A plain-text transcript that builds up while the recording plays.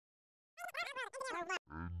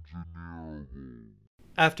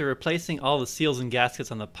After replacing all the seals and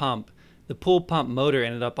gaskets on the pump, the pool pump motor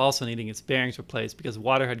ended up also needing its bearings replaced because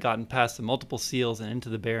water had gotten past the multiple seals and into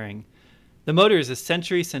the bearing. The motor is a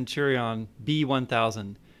Century Centurion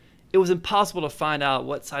B1000. It was impossible to find out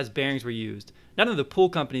what size bearings were used. None of the pool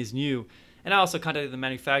companies knew, and I also contacted the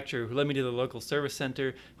manufacturer, who led me to the local service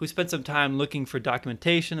center, who spent some time looking for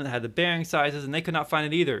documentation that had the bearing sizes, and they could not find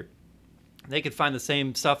it either. They could find the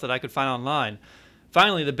same stuff that I could find online.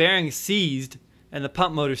 Finally, the bearing seized, and the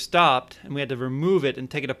pump motor stopped, and we had to remove it and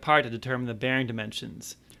take it apart to determine the bearing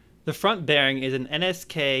dimensions. The front bearing is an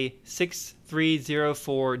NSK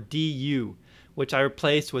 6304DU, which I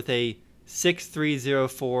replaced with a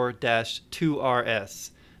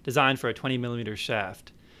 6304-2RS, designed for a 20mm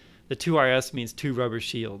shaft. The 2RS means 2 rubber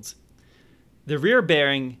shields. The rear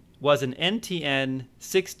bearing was an NTN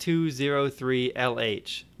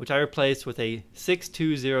 6203LH, which I replaced with a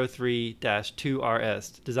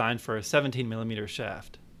 6203-2RS, designed for a 17mm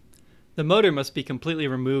shaft. The motor must be completely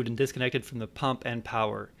removed and disconnected from the pump and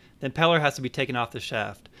power. The impeller has to be taken off the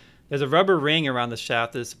shaft. There's a rubber ring around the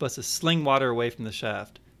shaft that is supposed to sling water away from the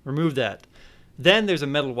shaft. Remove that. Then there's a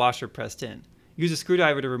metal washer pressed in. Use a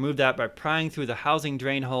screwdriver to remove that by prying through the housing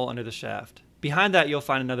drain hole under the shaft. Behind that you'll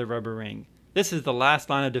find another rubber ring. This is the last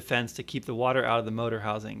line of defense to keep the water out of the motor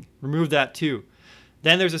housing. Remove that too.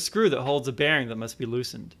 Then there's a screw that holds a bearing that must be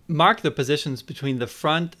loosened. Mark the positions between the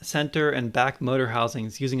front, center, and back motor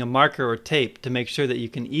housings using a marker or tape to make sure that you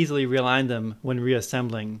can easily realign them when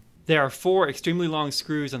reassembling. There are 4 extremely long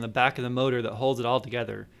screws on the back of the motor that holds it all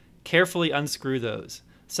together. Carefully unscrew those.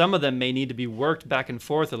 Some of them may need to be worked back and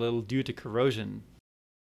forth a little due to corrosion.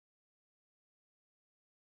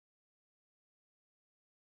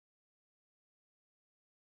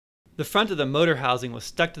 The front of the motor housing was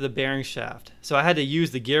stuck to the bearing shaft, so I had to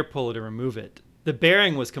use the gear puller to remove it. The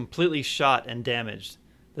bearing was completely shot and damaged.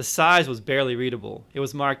 The size was barely readable. It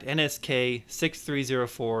was marked NSK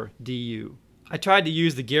 6304DU. I tried to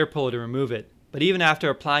use the gear puller to remove it, but even after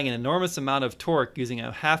applying an enormous amount of torque using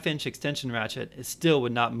a 1/2-inch extension ratchet, it still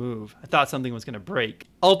would not move. I thought something was going to break.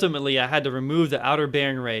 Ultimately, I had to remove the outer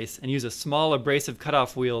bearing race and use a small abrasive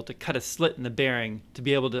cutoff wheel to cut a slit in the bearing to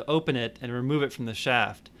be able to open it and remove it from the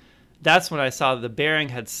shaft. That's when I saw that the bearing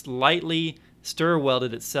had slightly stir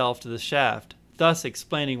welded itself to the shaft, thus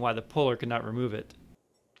explaining why the puller could not remove it.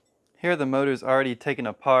 Here the motor's already taken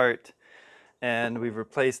apart, and we've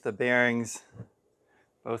replaced the bearings,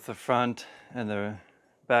 both the front and the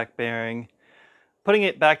back bearing. Putting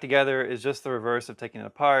it back together is just the reverse of taking it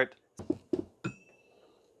apart.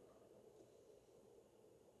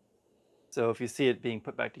 So if you see it being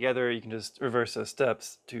put back together, you can just reverse those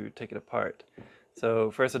steps to take it apart.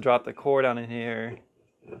 So first I drop the core down in here.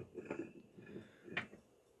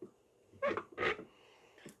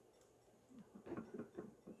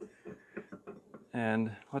 And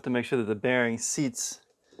I have to make sure that the bearing seats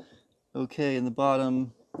okay in the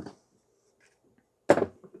bottom.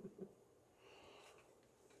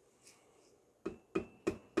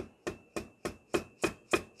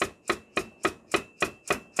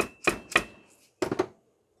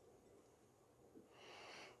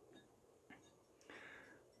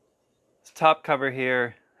 This top cover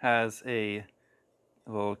here has a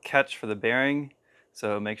little catch for the bearing,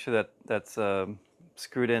 so make sure that that's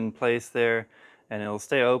screwed in place there, and it'll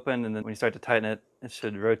stay open, and then when you start to tighten it, it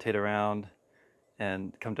should rotate around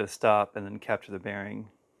and come to a stop and then capture the bearing.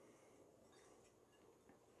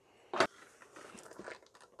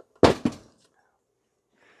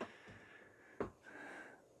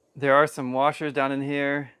 There are some washers down in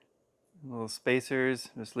here, little spacers,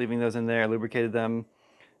 just leaving those in there. I lubricated them,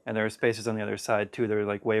 and there are spacers on the other side too. They're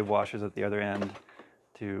like wave washers at the other end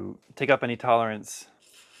to take up any tolerance.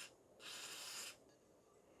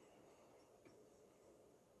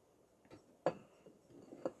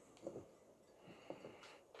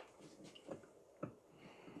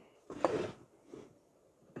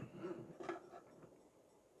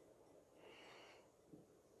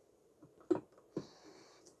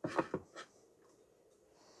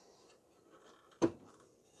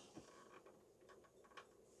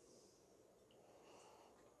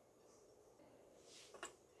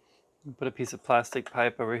 Put a piece of plastic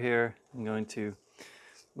pipe over here. I'm going to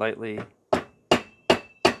lightly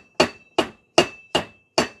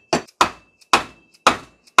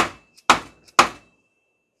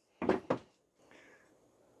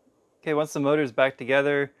Okay, once the motor is back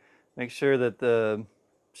together, make sure that the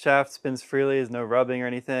shaft spins freely, there's no rubbing or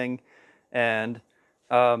anything. And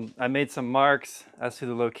I made some marks as to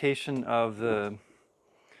the location of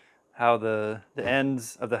how the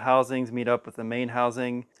ends of the housings meet up with the main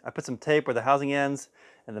housing. I put some tape where the housing ends,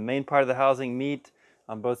 and the main part of the housing meet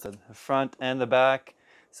on both the front and the back.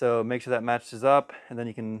 So make sure that matches up, and then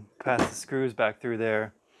you can pass the screws back through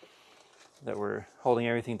there that we're holding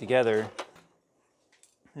everything together.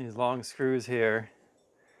 These long screws here.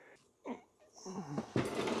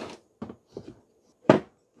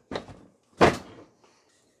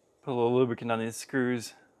 Put a little lubricant on these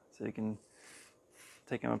screws so you can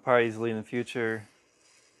take them apart easily in the future.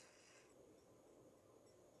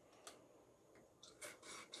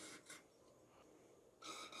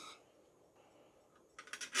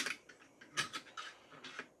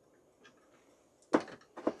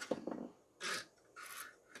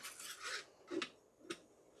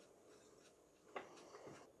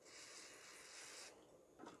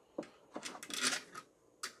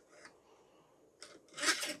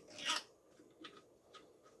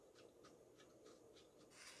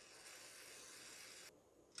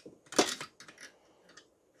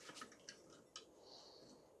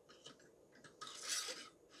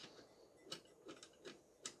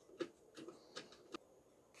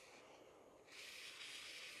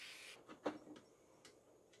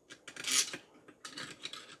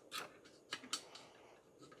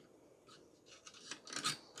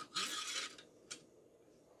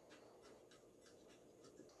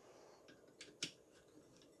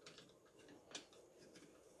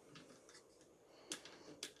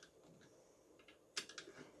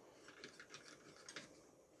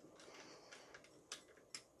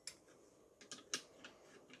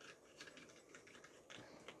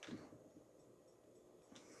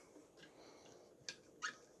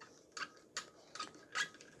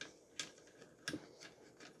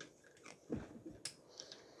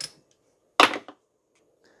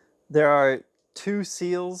 There are two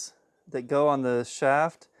seals that go on the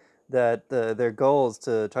shaft that their goal is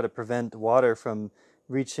to try to prevent water from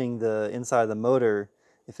reaching the inside of the motor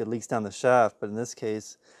if it leaks down the shaft. But in this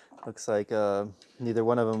case, looks like neither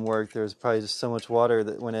one of them worked. There was probably just so much water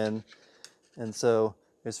that went in. And so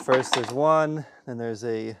there's one, and there's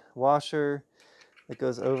a washer that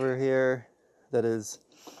goes over here that is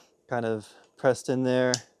kind of pressed in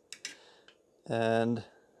there. And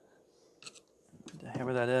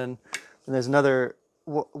hammer that in. And there's another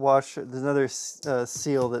washer. There's another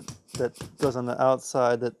seal that goes on the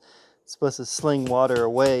outside that's supposed to sling water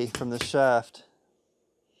away from the shaft.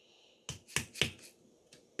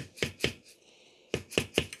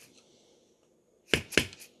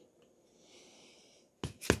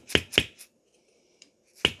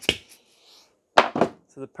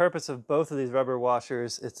 So the purpose of both of these rubber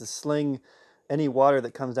washers is to sling any water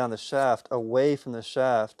that comes down the shaft away from the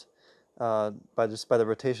shaft by the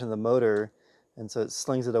rotation of the motor, and so it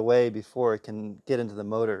slings it away before it can get into the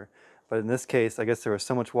motor. But in this case, I guess there was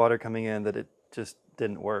so much water coming in that it just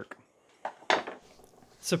didn't work.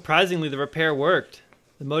 Surprisingly, the repair worked.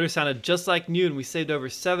 The motor sounded just like new, and we saved over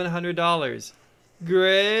 $700.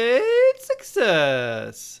 Great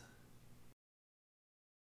success!